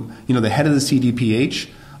to the head of the CDPH.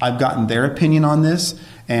 I've gotten their opinion on this,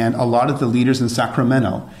 and a lot of the leaders in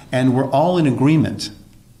Sacramento, and we're all in agreement.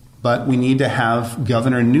 But we need to have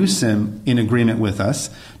Governor Newsom in agreement with us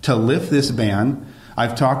to lift this ban.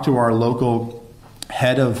 I've talked to our local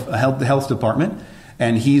head of the health department,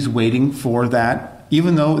 And he's waiting for that.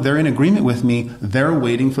 Even though they're in agreement with me, they're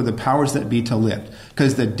waiting for the powers that be to lift.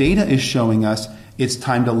 Because the data is showing us it's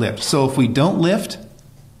time to lift. So if we don't lift,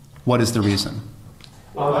 what is the reason?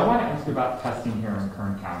 I want to ask you about testing here in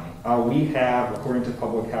Kern County. We have, according to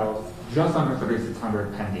Public Health, just under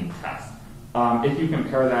 3,600 pending tests. If you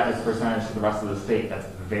compare that as percentage to the rest of the state, that's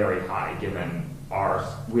very high, given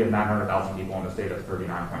we have 900,000 people in the state of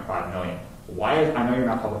 39.5 million. I know you're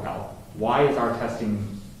not Public Health, why is our testing,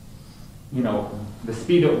 the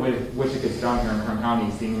speed at which it gets done here in Kern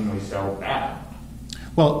County seemingly so bad?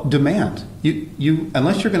 Well, demand.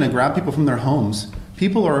 Unless you're going to grab people from their homes,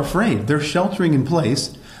 people are afraid. They're sheltering in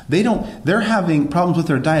place. They're having problems with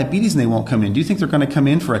their diabetes and they won't come in. Do you think they're going to come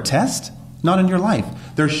in for a test? Not in your life.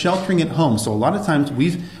 They're sheltering at home. So a lot of times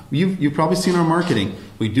you've probably seen our marketing.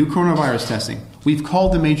 We do coronavirus testing. We've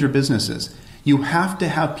called the major businesses. You have to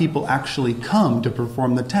have people actually come to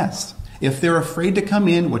perform the test. If they're afraid to come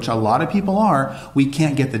in, which a lot of people are, we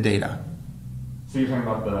can't get the data. So you're talking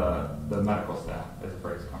about the medical staff as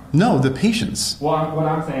afraid to come in? No, the patients. Well, what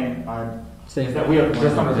I'm saying is that we have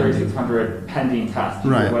just under 3,600 pending tests.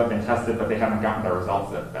 People who have been tested, but they haven't gotten their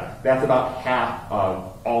results back. That's about half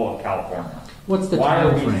of all of California. What's the Why time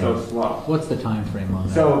are we frame? so slow? What's the time frame on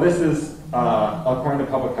that? So this is, according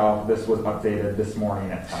to Public Health, this was updated this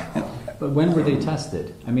morning at 10 o'clock. But when were they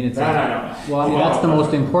tested? I mean, it's That I don't know. well, I mean, that's the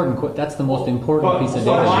most important. That's the most important piece of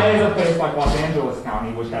So data. why is a place like Los Angeles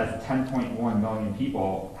County, which has 10.1 million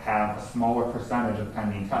people, have a smaller percentage of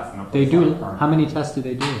pending tests than a place They do. like Kern? How many tests do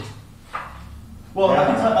they do? Well,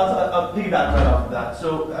 I'll piggyback right off of that.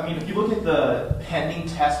 So, I mean, if you look at the pending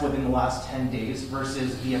tests within the last 10 days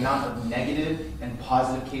versus the amount of negative and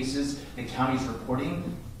positive cases the county's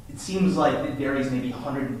reporting, it seems like it varies maybe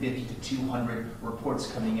 150 to 200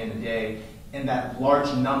 reports coming in a day, and that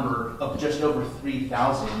large number of just over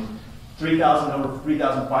 3,000 over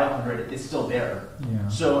 3,500 is still there. Yeah.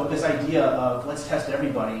 So this idea of let's test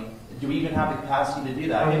everybody, do we even have the capacity to do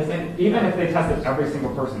that? Even if they tested every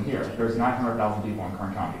single person here, there's 900,000 people in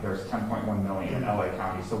Kern County. There's 10.1 million in LA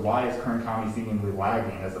County. So why is Kern County seemingly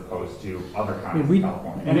lagging as opposed to other counties in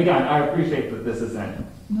California? And again, I appreciate that this isn't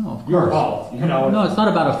your fault. No, it's not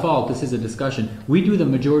about a fault. This is a discussion. We do the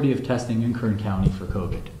majority of testing in Kern County for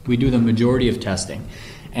COVID. We do the majority of testing.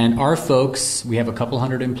 And our folks, we have a couple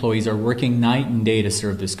hundred employees, are working night and day to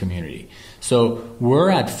serve this community. So we're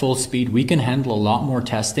at full speed. We can handle a lot more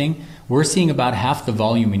testing. We're seeing about half the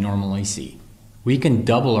volume we normally see. We can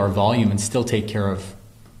double our volume and still take care of,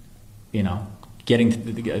 getting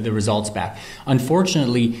the results back.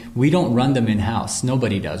 Unfortunately, we don't run them in-house.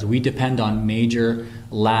 Nobody does. We depend on major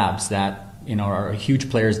labs that are huge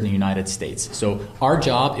players in the United States. So our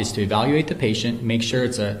job is to evaluate the patient, make sure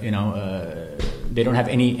it's they don't have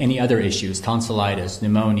any other issues, tonsillitis,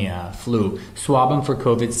 pneumonia, flu, swab them for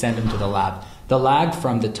COVID, send them to the lab. The lag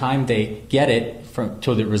from the time they get it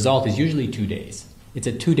to the result is usually 2 days. It's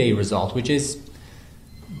a 2-day result, which is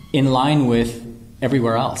in line with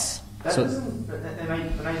everywhere else. That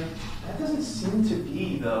doesn't seem to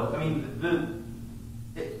be, though. I mean, the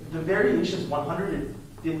variation is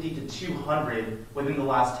 150 to 200 within the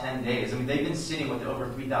last 10 days. I mean, they've been sitting with over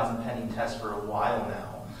 3,000 pending tests for a while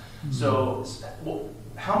now. Mm-hmm. So,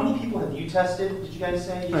 how many people have you tested, did you guys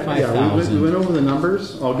say? Yeah, we went over the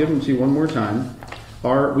numbers. I'll give them to you one more time.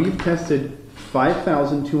 We've tested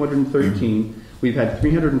 5,213. We've had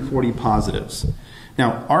 340 positives.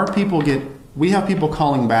 Now, we have people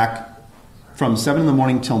calling back from 7 in the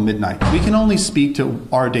morning till midnight. We can only speak to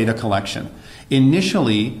our data collection.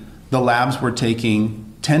 Initially, the labs were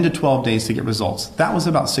taking 10 to 12 days to get results. That was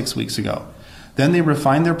about 6 weeks ago. Then they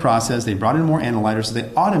refined their process. They brought in more analyzers. They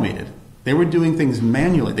automated. They were doing things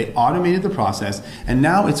manually. They automated the process, and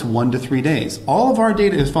now it's 1 to 3 days. All of our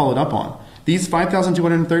data is followed up on. These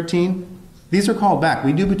 5,213, these are called back.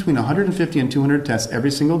 We do between 150 and 200 tests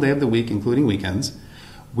every single day of the week, including weekends.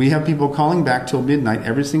 We have people calling back till midnight,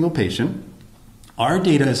 every single patient. Our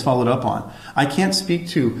data is followed up on. I can't speak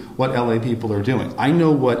to what LA people are doing. I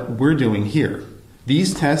know what we're doing here.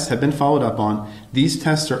 These tests have been followed up on. These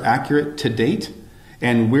tests are accurate to date.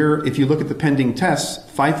 And if you look at the pending tests,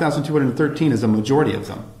 5,213 is a majority of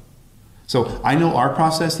them. So I know our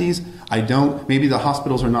processes. Maybe the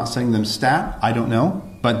hospitals are not sending them stat. I don't know.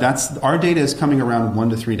 But our data is coming around 1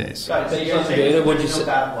 to 3 days. Guys, Based on the data, would you say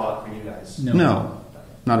backlog for you guys? No,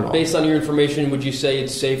 not at all. Based on your information, would you say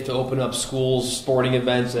it's safe to open up schools, sporting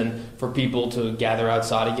events, and for people to gather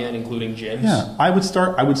outside again, including gyms? Yeah, I would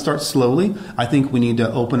start slowly. I think we need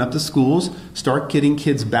to open up the schools, start getting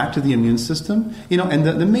kids back to the immune system. And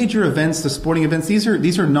the major events, the sporting events, these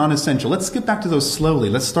are non-essential. Let's get back to those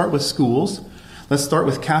slowly. Let's start with schools. Let's start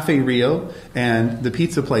with Cafe Rio and the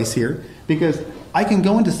pizza place here, because I can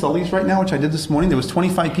go into Sully's right now, which I did this morning. There was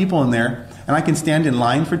 25 people in there, and I can stand in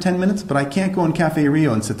line for 10 minutes, but I can't go in Cafe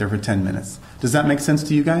Rio and sit there for 10 minutes. Does that make sense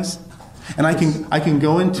to you guys? And I can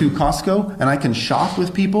go into Costco and I can shop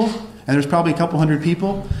with people, and there's probably a couple hundred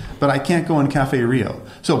people, but I can't go in Cafe Rio.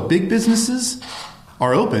 So big businesses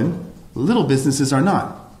are open, little businesses are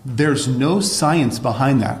not. There's no science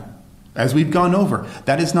behind that. As we've gone over,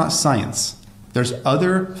 that is not science. There's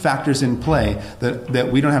other factors in play that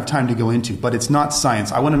we don't have time to go into, but it's not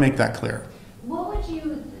science. I want to make that clear.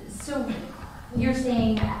 So you're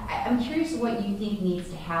saying, I'm curious what you think needs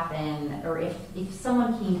to happen, or if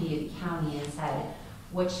someone came to you, the county, and said,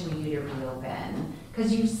 what should we do to reopen?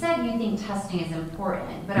 Because you said you think testing is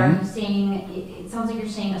important, but are you saying, it sounds like you're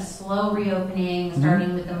saying a slow reopening,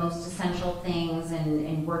 starting with the most essential things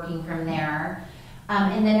and working from there.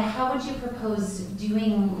 And then how would you propose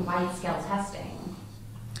doing wide-scale testing?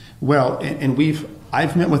 Well, and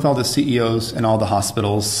I've met with all the CEOs and all the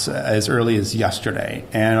hospitals as early as yesterday,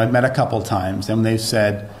 and I've met a couple times, and they've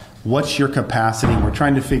said, what's your capacity? We're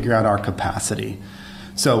trying to figure out our capacity.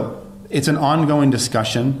 So it's an ongoing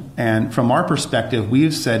discussion, and from our perspective,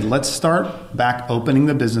 we've said, let's start back opening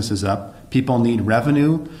the businesses up. People need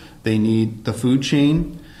revenue. They need the food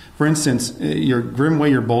chain. For instance, your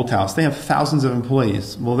Grimway, your Bolthouse, they have thousands of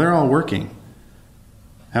employees. Well, they're all working.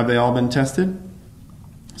 Have they all been tested?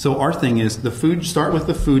 So our thing is start with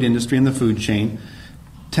the food industry and the food chain,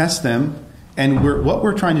 test them, and what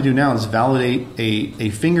we're trying to do now is validate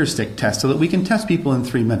a finger stick test so that we can test people in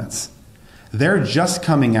 3 minutes. They're just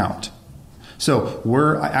coming out. So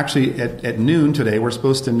we're actually at noon today, we're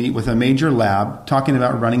supposed to meet with a major lab talking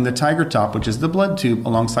about running the TigerTop, which is the blood tube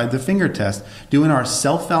alongside the finger test, doing our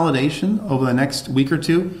self-validation over the next week or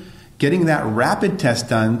two, getting that rapid test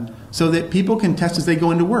done so that people can test as they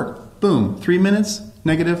go into work. Boom, 3 minutes,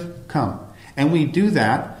 negative, come. And we do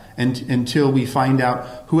that until we find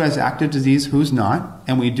out who has active disease, who's not,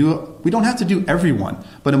 and we don't have to do everyone,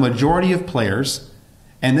 but a majority of players,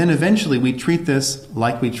 and then eventually we treat this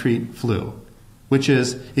like we treat flu. Which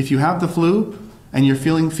is, if you have the flu and you're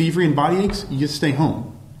feeling fever and body aches, you stay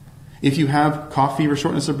home. If you have cough, fever,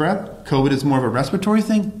 shortness of breath, COVID is more of a respiratory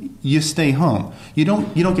thing, you stay home. You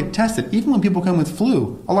don't get tested. Even when people come with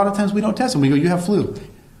flu, a lot of times we don't test them. We go, you have flu.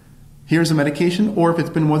 Here's a medication, or if it's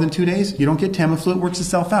been more than 2 days, you don't get Tamiflu, it works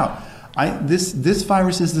itself out. This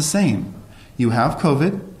virus is the same. You have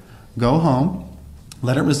COVID, go home,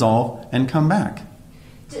 let it resolve, and come back.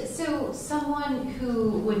 So someone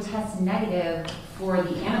who would test negative for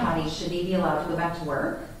the antibodies, should they be allowed to go back to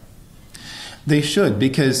work? They should,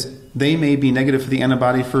 because they may be negative for the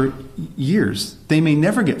antibody for years. They may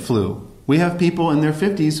never get flu. We have people in their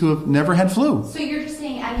 50s who have never had flu. So you're just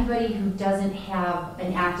saying anybody who doesn't have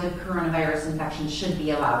an active coronavirus infection should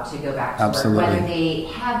be allowed to go back to Absolutely. work, whether they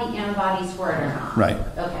have the antibodies for it or not? Right.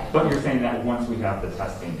 Okay. But you're saying that once we have the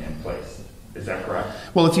testing in place, is that correct?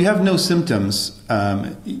 Well, if you have no symptoms,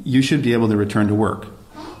 you should be able to return to work.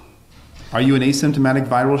 Are you an asymptomatic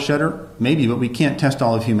viral shedder? Maybe, but we can't test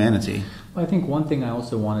all of humanity. Well, I think one thing I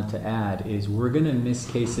also wanted to add is we're going to miss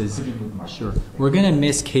cases. Sure, we're going to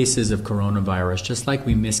miss cases of coronavirus, just like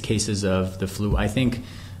we miss cases of the flu. I think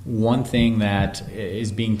one thing that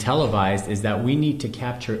is being televised is that we need to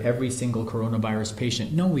capture every single coronavirus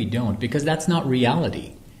patient. No, we don't, because that's not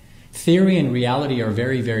reality. Theory and reality are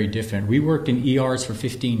very, very different. We worked in ERs for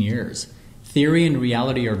 15 years. Theory and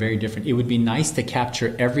reality are very different. It would be nice to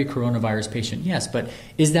capture every coronavirus patient, yes, but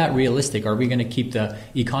is that realistic? Are we going to keep the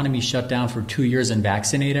economy shut down for 2 years and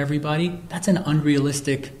vaccinate everybody? That's an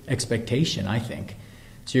unrealistic expectation, I think.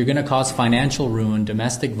 So you're going to cause financial ruin,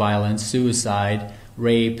 domestic violence, suicide,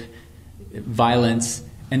 rape, violence,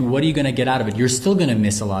 and what are you going to get out of it? You're still going to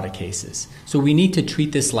miss a lot of cases. So we need to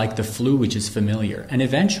treat this like the flu, which is familiar. And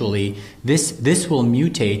eventually, this will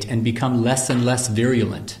mutate and become less and less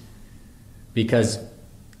virulent. Because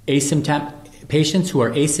patients who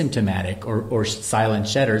are asymptomatic or silent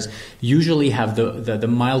shedders usually have the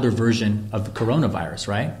milder version of the coronavirus,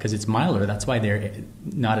 right? Because it's milder, that's why they're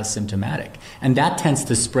not as symptomatic. And that tends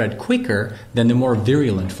to spread quicker than the more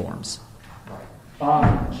virulent forms.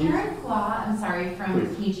 Karen Flaw, from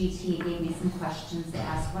KGT gave me some questions to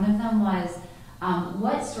ask. One of them was,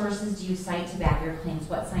 what sources do you cite to back your claims?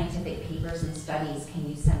 What scientific papers and studies can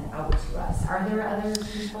you send out to us? Are there other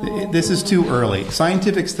people? This is too early.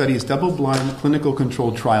 Scientific studies, double-blind clinical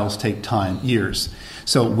controlled trials take time, years.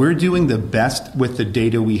 So we're doing the best with the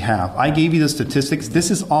data we have. I gave you the statistics.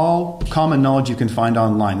 This is all common knowledge you can find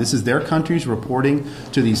online. This is their countries reporting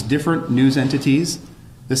to these different news entities.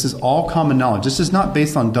 This is all common knowledge. This is not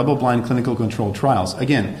based on double-blind clinical controlled trials.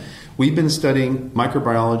 Again, We've been studying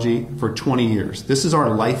microbiology for 20 years. This is our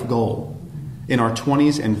life goal. In our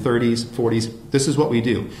 20s and 30s, 40s, this is what we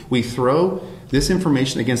do. We throw this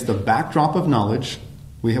information against the backdrop of knowledge.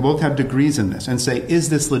 We both have degrees in this, and say, is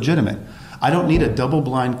this legitimate? I don't need a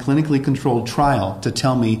double-blind, clinically controlled trial to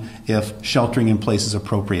tell me if sheltering in place is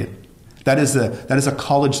appropriate. That is a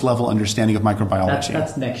college-level understanding of microbiology.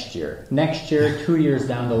 That's next year. Next year, 2 years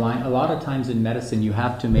down the line. A lot of times in medicine, you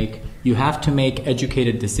have to make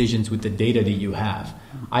educated decisions with the data that you have.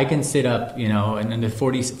 I can sit up, in the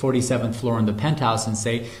 47th floor in the penthouse and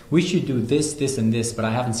say, we should do this, this, and this, but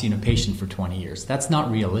I haven't seen a patient for 20 years. That's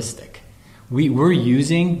not realistic. We're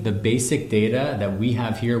using the basic data that we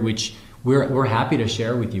have here, which we're happy to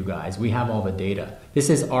share with you guys. We have all the data.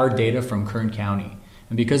 This is our data from Kern County.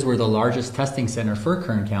 And because we're the largest testing center for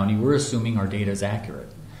Kern County, we're assuming our data is accurate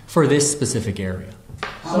for this specific area.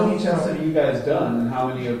 How many tests have you guys done, and how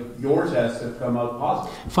many of your tests have come up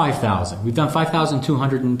positive? 5,000. We've done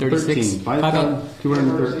 5,236.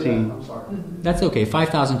 5,213. I'm sorry. That's okay.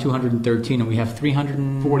 5,213, and we have 40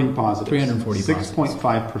 positive. 340 positives.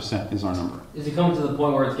 6.5% is our number. Is it coming to the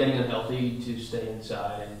point where it's getting unhealthy to stay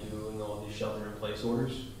inside and doing all these shelter-in-place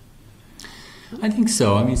orders? I think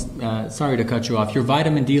so. I mean, sorry to cut you off. Your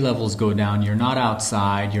vitamin D levels go down. You're not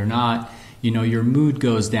outside. You're not, your mood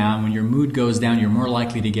goes down. When your mood goes down, you're more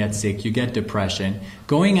likely to get sick. You get depression.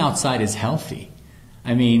 Going outside is healthy.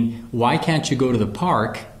 I mean, why can't you go to the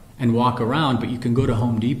park and walk around, but you can go to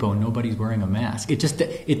Home Depot and nobody's wearing a mask?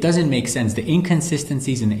 It doesn't make sense. The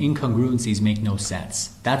inconsistencies and the incongruencies make no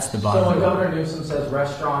sense. That's the bottom So when line. Governor Newsom says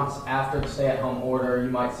restaurants, after the stay-at-home order,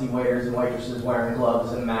 you might see waiters and waitresses wearing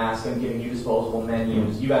gloves and masks and giving you disposable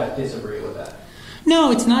menus, you guys disagree with that?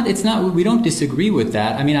 No, it's not. We don't disagree with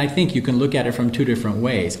that. I mean, I think you can look at it from two different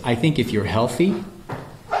ways. I think if you're healthy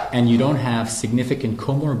and you don't have significant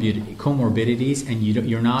comorbidities and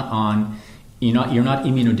you're not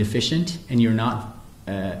immunodeficient and you're not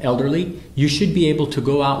elderly, you should be able to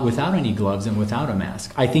go out without any gloves and without a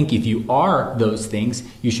mask. I think if you are those things,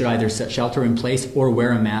 you should either shelter in place or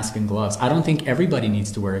wear a mask and gloves. I don't think everybody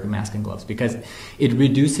needs to wear a mask and gloves because it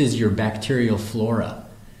reduces your bacterial flora.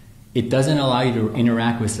 It doesn't allow you to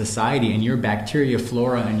interact with society, and your bacteria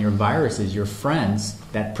flora and your viruses, your friends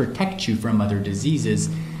that protect you from other diseases,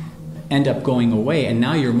 end up going away, and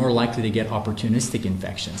now you're more likely to get opportunistic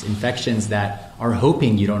infections that are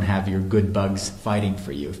hoping you don't have your good bugs fighting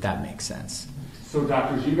for you, if that makes sense. So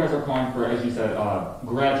doctors, you guys are calling for, as you said,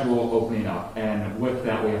 gradual opening up, and with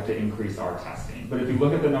that we have to increase our testing. But if you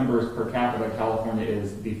look at the numbers per capita, California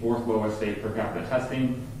is the 4th lowest state per capita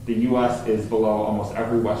testing. The U.S. is below almost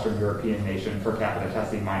every Western European nation per capita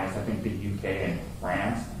testing, minus I think the UK and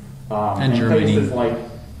France. And Germany. Places like,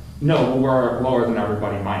 no, we're lower than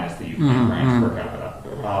everybody minus the UK and France per capita.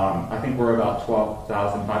 I think we're about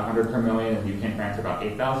 12,500 per million, and the UK and France are about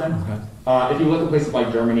 8,000. Okay. If you look at places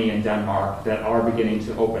like Germany and Denmark that are beginning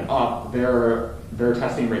to open up, their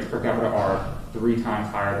testing rates per capita are 3 times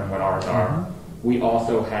higher than what ours are. We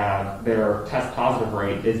also have their test positive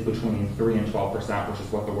rate is between 3 and 12%, which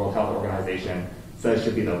is what the World Health Organization says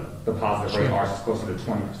should be the positive rate. Ours is closer to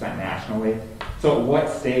 20% nationally. So at what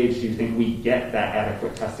stage do you think we get that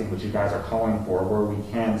adequate testing, which you guys are calling for, where we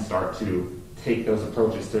can start to take those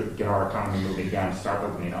approaches to get our economy moving again, start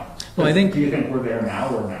opening up? Well, do you think we're there now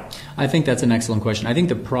or no? I think that's an excellent question. I think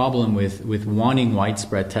the problem with wanting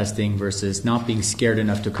widespread testing versus not being scared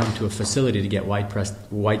enough to come to a facility to get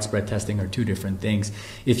widespread testing are two different things.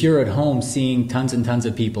 If you're at home seeing tons and tons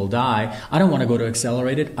of people die, I don't want to go to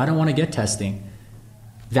Accelerated. I don't want to get testing.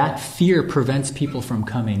 That fear prevents people from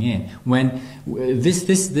coming in. When this